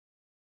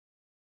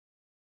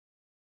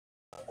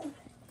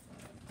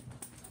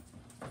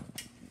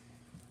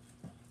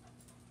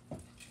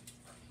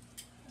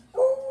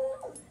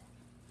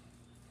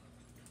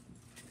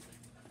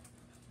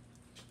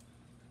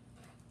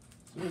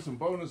Here's some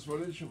bonus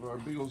footage of our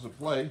Beagles at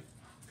play.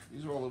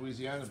 These are all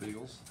Louisiana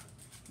Beagles.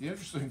 The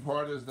interesting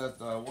part is that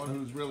one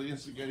who's really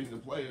instigating the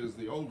play is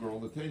the old girl,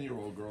 the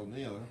 10-year-old girl,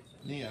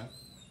 Nia,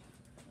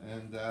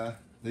 and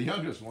the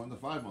youngest one, the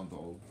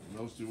 5-month-old. And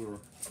those two are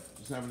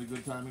just having a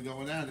good time and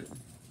going at it.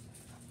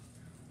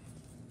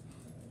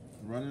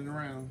 Running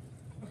around,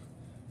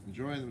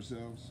 enjoying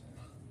themselves.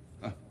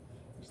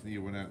 This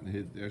Nia went out and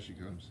hid. There she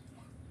comes.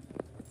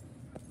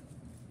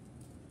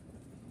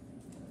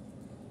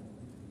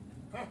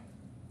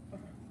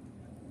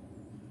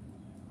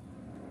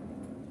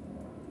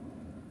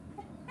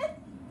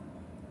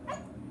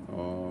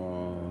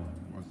 Oh,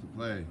 wants to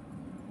play.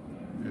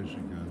 There she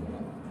comes.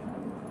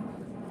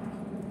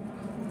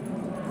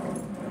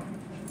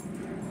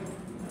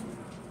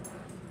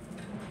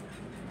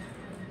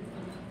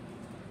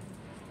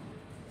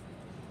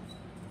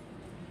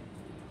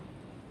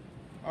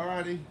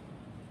 Alrighty.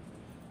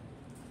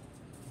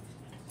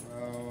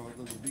 So,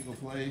 little Beagle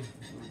play.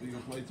 Little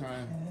Beagle play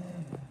time.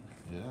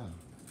 Yeah.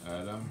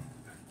 Adam.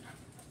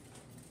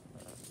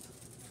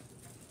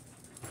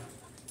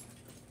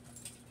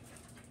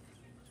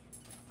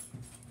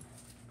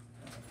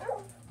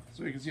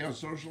 So you can see how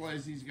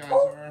socialized these guys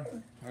are,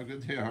 how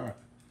good they are.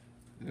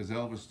 There's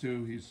Elvis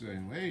too. He's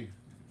saying, hey,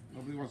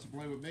 nobody wants to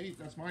play with me.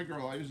 That's my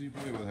girl. I usually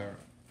play with her.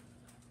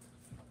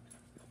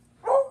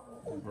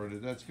 And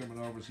Bernadette's coming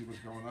over to see what's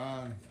going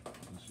on.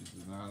 And she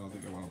says, no, I don't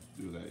think I want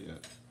to do that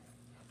yet.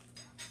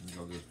 I think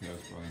I'll just pass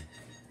by.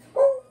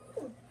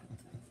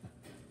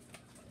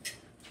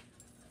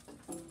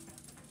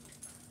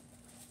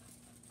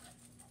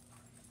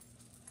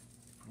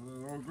 Well,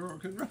 the old girl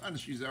can run.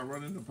 She's out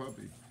running the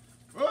puppy.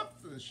 Oh,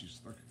 she's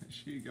stuck.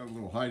 She got a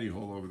little hidey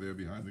hole over there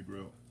behind the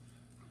grill.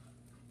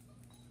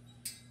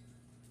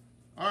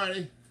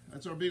 Alrighty,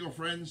 that's our Beagle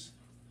friends.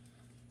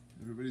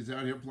 Everybody's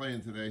out here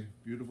playing today.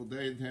 Beautiful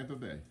day in Tampa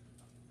Bay.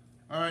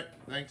 Alright,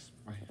 thanks.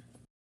 Bye.